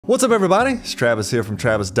What's up everybody? It's Travis here from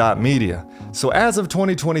Travis.media. So as of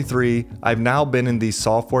 2023, I've now been in the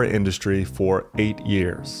software industry for 8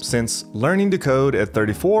 years. Since learning to code at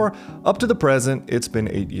 34 up to the present, it's been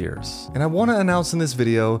 8 years. And I want to announce in this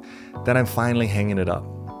video that I'm finally hanging it up.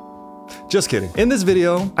 Just kidding. In this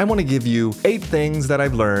video, I want to give you 8 things that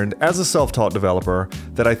I've learned as a self-taught developer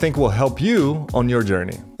that I think will help you on your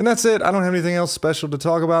journey. And that's it. I don't have anything else special to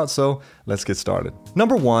talk about, so let's get started.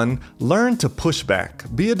 Number 1, learn to push back.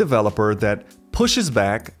 Be a developer that pushes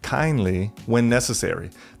back kindly when necessary.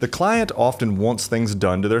 The client often wants things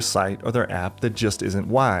done to their site or their app that just isn't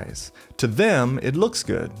wise. To them, it looks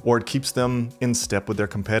good, or it keeps them in step with their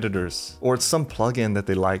competitors, or it's some plugin that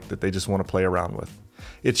they like that they just want to play around with.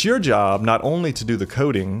 It's your job not only to do the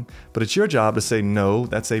coding, but it's your job to say, no,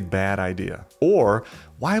 that's a bad idea. Or,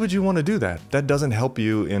 why would you want to do that? That doesn't help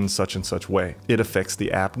you in such and such way. It affects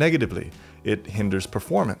the app negatively. It hinders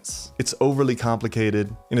performance. It's overly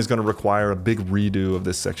complicated and is going to require a big redo of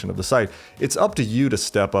this section of the site. It's up to you to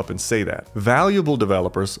step up and say that. Valuable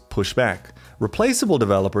developers push back. Replaceable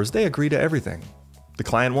developers, they agree to everything. The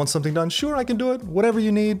client wants something done, sure, I can do it. Whatever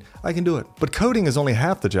you need, I can do it. But coding is only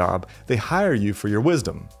half the job. They hire you for your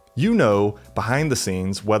wisdom. You know behind the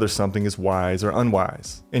scenes whether something is wise or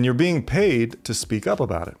unwise, and you're being paid to speak up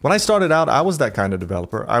about it. When I started out, I was that kind of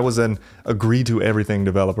developer. I was an agree to everything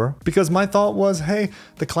developer because my thought was, hey,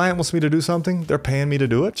 the client wants me to do something, they're paying me to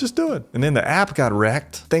do it, just do it. And then the app got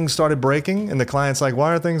wrecked, things started breaking, and the client's like,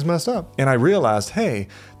 why are things messed up? And I realized, hey,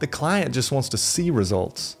 the client just wants to see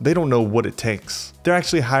results. They don't know what it takes. They're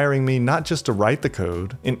actually hiring me not just to write the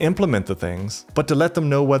code and implement the things, but to let them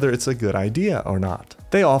know whether it's a good idea or not.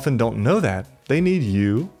 They often don't know that. They need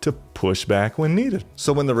you to push back when needed.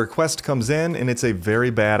 So when the request comes in and it's a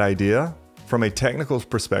very bad idea, from a technical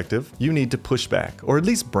perspective, you need to push back or at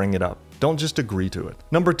least bring it up. Don't just agree to it.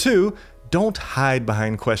 Number 2, don't hide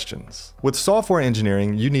behind questions. With software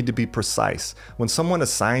engineering, you need to be precise. When someone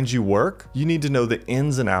assigns you work, you need to know the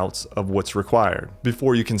ins and outs of what's required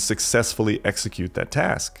before you can successfully execute that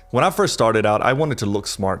task. When I first started out, I wanted to look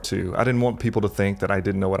smart too. I didn't want people to think that I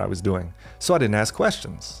didn't know what I was doing. So I didn't ask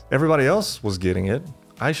questions. Everybody else was getting it.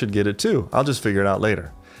 I should get it too. I'll just figure it out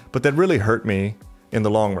later. But that really hurt me in the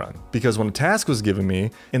long run, because when a task was given me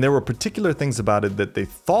and there were particular things about it that they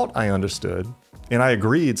thought I understood, and I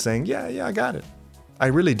agreed saying, yeah, I got it, I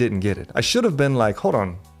really didn't get it. I should have been like, hold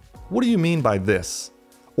on, what do you mean by this?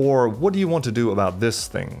 Or what do you want to do about this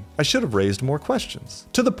thing? I should have raised more questions,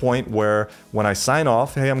 to the point where when I sign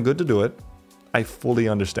off, hey, I'm good to do it, I fully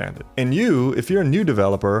understand it. And you, if you're a new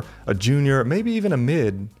developer, a junior, maybe even a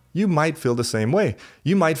mid, you might feel the same way.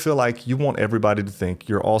 You might feel like you want everybody to think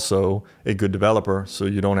you're also a good developer, so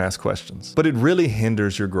you don't ask questions. But it really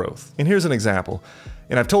hinders your growth. And here's an example.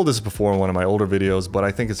 And I've told this before in one of my older videos, but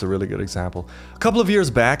I think it's a really good example. A couple of years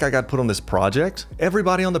back, I got put on this project.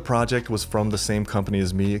 Everybody on the project was from the same company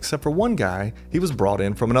as me, except for one guy. He was brought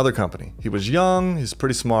in from another company. He was young, he's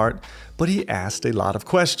pretty smart, but he asked a lot of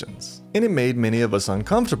questions. And it made many of us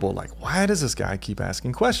uncomfortable. Like, why does this guy keep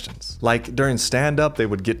asking questions? Like during stand-up, they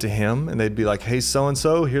would get to him and they'd be like, hey,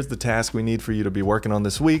 so-and-so, here's the task we need for you to be working on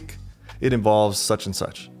this week. It involves such and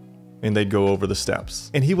such. And they'd go over the steps.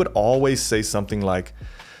 And he would always say something like,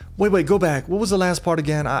 wait, go back. What was the last part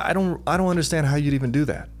again? I don't understand how you'd even do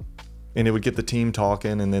that. And it would get the team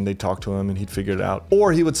talking, and then they'd talk to him and he'd figure it out.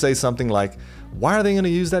 Or he would say something like, why are they going to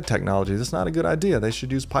use that technology? That's not a good idea. They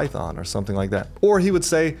should use Python or something like that. Or he would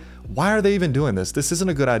say, why are they even doing this? This isn't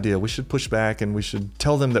a good idea. We should push back and we should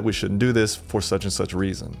tell them that we shouldn't do this for such and such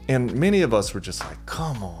reason. And many of us were just like,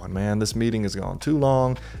 come on, man, this meeting has gone too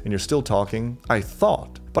long and you're still talking. I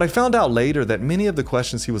thought. But I found out later that many of the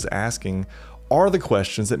questions he was asking are the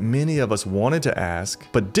questions that many of us wanted to ask,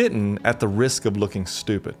 but didn't at the risk of looking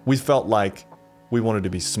stupid. We felt like we wanted to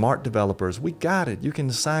be smart developers. We got it. You can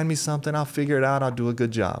assign me something. I'll figure it out. I'll do a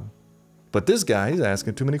good job. But this guy, he's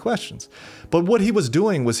asking too many questions. But what he was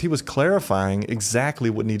doing was he was clarifying exactly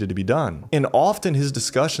what needed to be done. And often his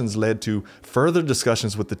discussions led to further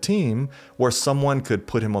discussions with the team where someone could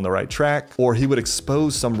put him on the right track, or he would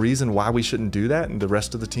expose some reason why we shouldn't do that. And the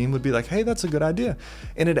rest of the team would be like, hey, that's a good idea.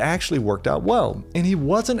 And it actually worked out well. And he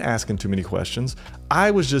wasn't asking too many questions.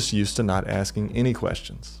 I was just used to not asking any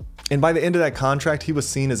questions. And by the end of that contract, he was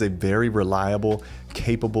seen as a very reliable,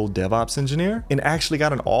 capable DevOps engineer, and actually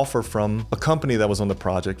got an offer from a company that was on the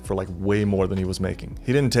project for like way more than he was making.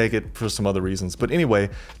 He didn't take it for some other reasons. But anyway,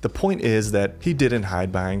 the point is that he didn't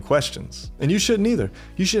hide behind questions. And you shouldn't either.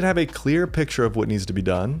 You should have a clear picture of what needs to be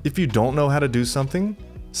done. If you don't know how to do something,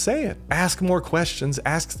 say it. Ask more questions,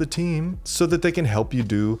 ask the team so that they can help you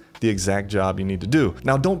do the exact job you need to do.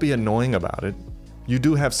 Now, don't be annoying about it. You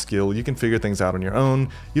do have skill, you can figure things out on your own.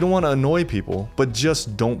 You don't want to annoy people, but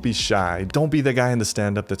just don't be shy. Don't be the guy in the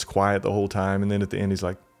stand-up that's quiet the whole time and then at the end he's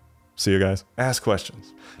like, see you guys. Ask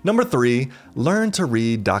questions. Number 3, learn to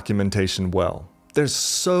read documentation well. There's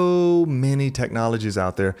so many technologies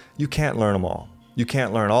out there, you can't learn them all. You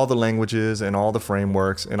can't learn all the languages and all the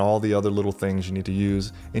frameworks and all the other little things you need to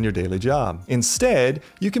use in your daily job. Instead,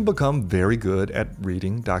 you can become very good at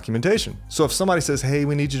reading documentation. So if somebody says, hey,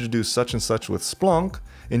 we need you to do such and such with Splunk,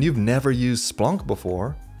 and you've never used Splunk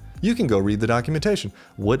before, you can go read the documentation.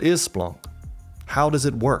 What is Splunk? How does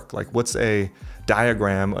it work? Like, what's a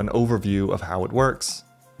diagram, an overview of how it works?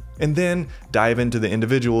 And then dive into the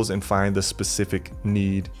individuals and find the specific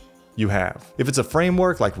need you have. If it's a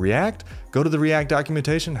framework like React, go to the React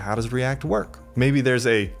documentation. How does React work? Maybe there's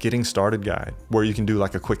a getting started guide where you can do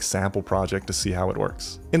like a quick sample project to see how it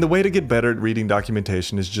works. And the way to get better at reading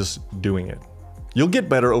documentation is just doing it. You'll get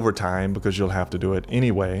better over time because you'll have to do it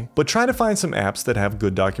anyway, but try to find some apps that have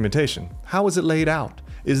good documentation. How is it laid out?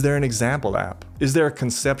 Is there an example app? Is there a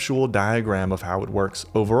conceptual diagram of how it works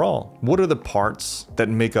overall? What are the parts that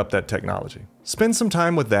make up that technology? Spend some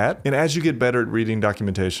time with that, and as you get better at reading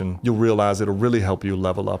documentation, you'll realize it'll really help you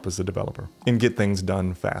level up as a developer and get things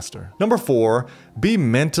done faster. Number 4, be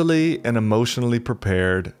mentally and emotionally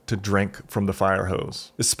prepared to drink from the fire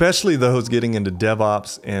hose, especially those getting into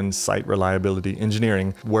DevOps and site reliability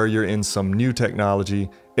engineering, where you're in some new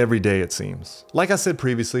technology every day, it seems. Like I said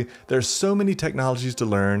previously, there's so many technologies to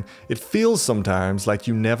learn, it feels sometimes like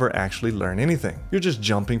you never actually learn anything. You're just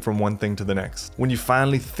jumping from one thing to the next. When you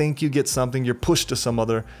finally think you get something, you're pushed to some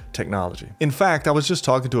other technology. In fact, I was just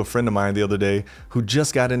talking to a friend of mine the other day who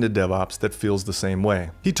just got into DevOps that feels the same way.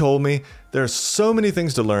 He told me, there are so many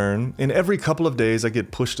things to learn, and every couple of days I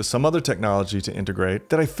get pushed to some other technology to integrate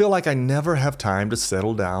that I feel like I never have time to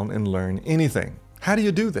settle down and learn anything. How do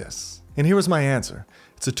you do this? And here was my answer.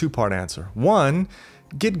 It's a 2-part answer. 1,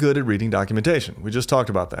 get good at reading documentation. We just talked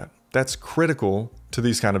about that. That's critical to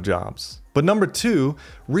these kind of jobs. But number 2,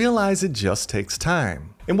 realize it just takes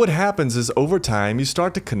time. And what happens is over time, you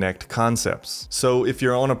start to connect concepts. So if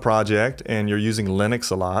you're on a project and you're using Linux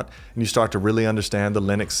a lot, and you start to really understand the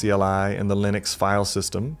Linux CLI and the Linux file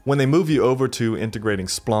system, when they move you over to integrating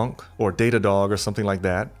Splunk or Datadog or something like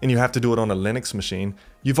that, and you have to do it on a Linux machine,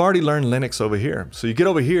 you've already learned Linux over here. So you get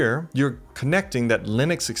over here, you're connecting that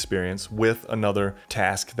Linux experience with another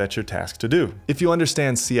task that you're tasked to do. If you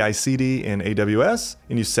understand CI/CD in AWS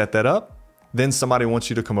and you set that up, then somebody wants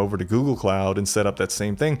you to come over to Google Cloud and set up that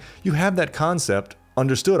same thing. You have that concept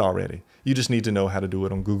understood already. You just need to know how to do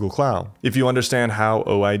it on Google Cloud. If you understand how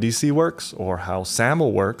OIDC works or how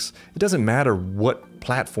SAML works, it doesn't matter what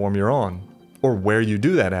platform you're on or where you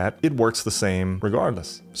do that at, it works the same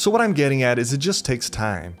regardless. So what I'm getting at is it just takes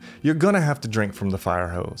time. You're gonna have to drink from the fire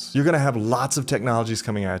hose. You're gonna have lots of technologies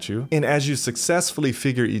coming at you, and as you successfully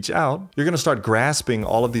figure each out, you're gonna start grasping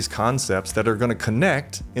all of these concepts that are gonna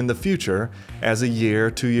connect in the future as a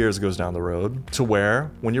year, 2 years goes down the road, to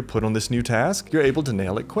where when you're put on this new task, you're able to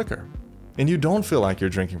nail it quicker. And you don't feel like you're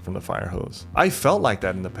drinking from the fire hose. I felt like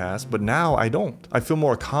that in the past, but now I don't. I feel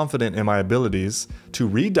more confident in my abilities to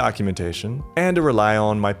read documentation and to rely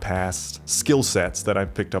on my past skill sets that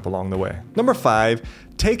I've picked up along the way. Number 5,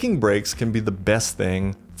 taking breaks can be the best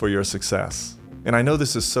thing for your success. And I know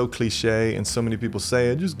this is so cliche and so many people say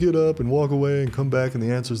it, just get up and walk away and come back and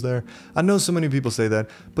the answer's there. I know so many people say that,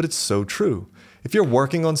 but it's so true. If you're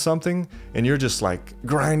working on something and you're just like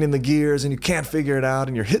grinding the gears and you can't figure it out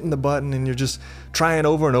and you're hitting the button and you're just trying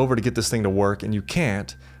over and over to get this thing to work and you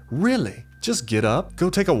can't, really, just get up, go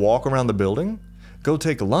take a walk around the building, go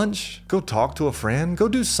take lunch, go talk to a friend, go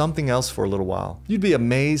do something else for a little while. You'd be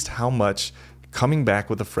amazed how much coming back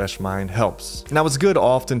with a fresh mind helps. Now it's good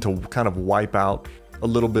often to kind of wipe out a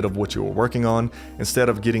little bit of what you were working on instead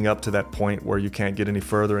of getting up to that point where you can't get any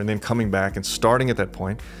further and then coming back and starting at that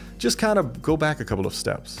point. Just kind of go back a couple of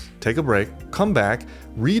steps, take a break, come back,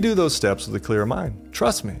 redo those steps with a clear mind.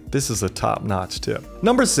 Trust me, this is a top-notch tip.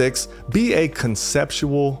 Number 6, be a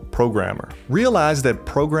conceptual programmer. Realize that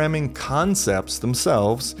programming concepts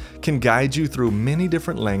themselves can guide you through many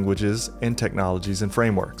different languages and technologies and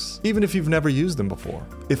frameworks, even if you've never used them before.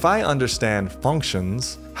 If I understand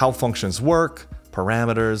functions, how functions work,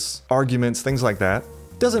 parameters, arguments, things like that,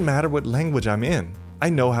 doesn't matter what language I'm in. I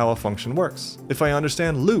know how a function works. If I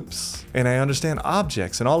understand loops and I understand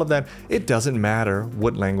objects and all of that, it doesn't matter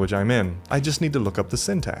what language I'm in. I just need to look up the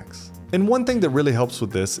syntax. And one thing that really helps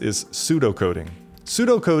with this is pseudocoding.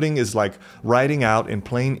 Pseudocoding is like writing out in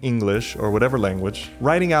plain English or whatever language,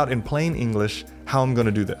 writing out in plain English how I'm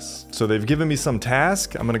gonna do this. So they've given me some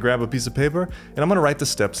task. I'm gonna grab a piece of paper and I'm gonna write the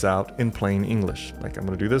steps out in plain English. Like I'm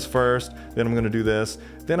gonna do this first, then I'm gonna do this,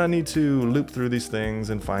 then I need to loop through these things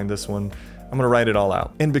and find this one. I'm gonna write it all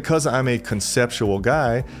out. And because I'm a conceptual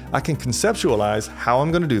guy, I can conceptualize how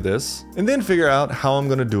I'm gonna do this and then figure out how I'm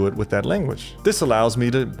gonna do it with that language. This allows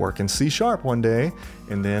me to work in C# one day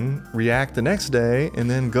and then React the next day and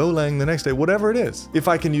then Golang the next day, whatever it is. If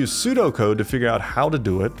I can use pseudocode to figure out how to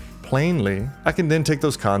do it plainly, I can then take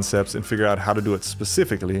those concepts and figure out how to do it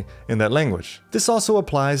specifically in that language. This also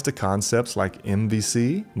applies to concepts like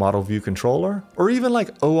MVC, Model View Controller, or even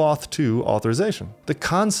like OAuth 2 authorization. The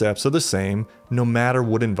concepts are the same no matter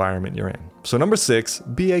what environment you're in. So number 6,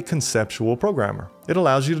 be a conceptual programmer. It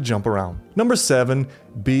allows you to jump around. Number 7,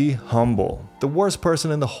 be humble. The worst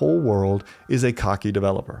person in the whole world is a cocky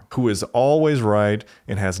developer who is always right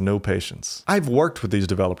and has no patience. I've worked with these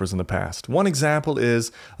developers in the past. One example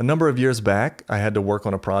is a number of years back, I had to work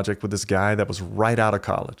on a project with this guy that was right out of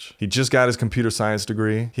college. He just got his computer science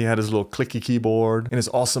degree. He had his little clicky keyboard and his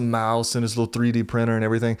awesome mouse and his little 3D printer and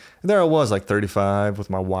everything. And there I was, like 35 with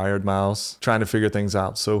my wired mouse, trying to figure things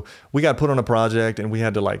out. So we got put on a project and we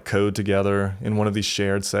had to like code together in one of these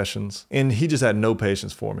shared sessions. And he just had no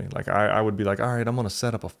patience for me. Like I would be like, all right, I'm gonna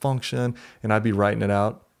set up a function, and I'd be writing it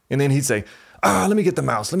out. And then he'd say, let me get the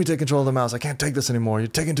mouse. Let me take control of the mouse. I can't take this anymore. You're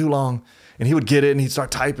taking too long. And he would get it and he'd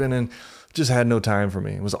start typing and just had no time for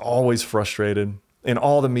me. It was always frustrated. In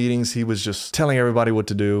all the meetings, he was just telling everybody what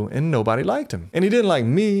to do and nobody liked him. And he didn't like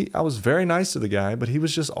me. I was very nice to the guy, but he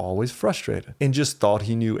was just always frustrated and just thought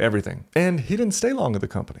he knew everything. And he didn't stay long at the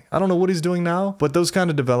company. I don't know what he's doing now, but those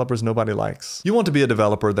kind of developers nobody likes. You want to be a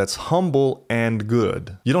developer that's humble and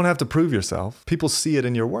good. You don't have to prove yourself. People see it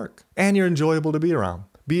in your work and you're enjoyable to be around.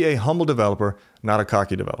 Be a humble developer, not a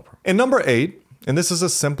cocky developer. And number 8, and this is a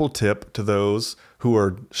simple tip to those who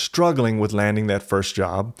are struggling with landing that first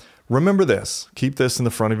job. Remember this, keep this in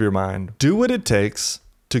the front of your mind. Do what it takes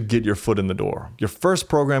to get your foot in the door. Your first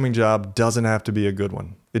programming job doesn't have to be a good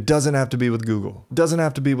one. It doesn't have to be with Google. It doesn't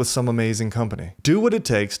have to be with some amazing company. Do what it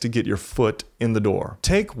takes to get your foot in the door.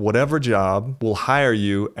 Take whatever job will hire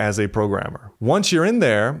you as a programmer. Once you're in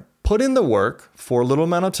there, put in the work for a little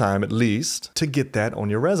amount of time at least to get that on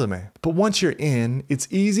your resume. But once you're in, it's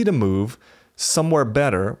easy to move somewhere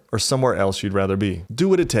better or somewhere else you'd rather be. Do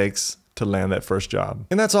what it takes to land that first job.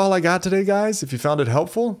 And that's all I got today, guys. If you found it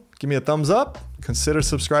helpful, give me a thumbs up, consider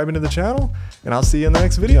subscribing to the channel, and I'll see you in the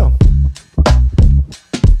next video.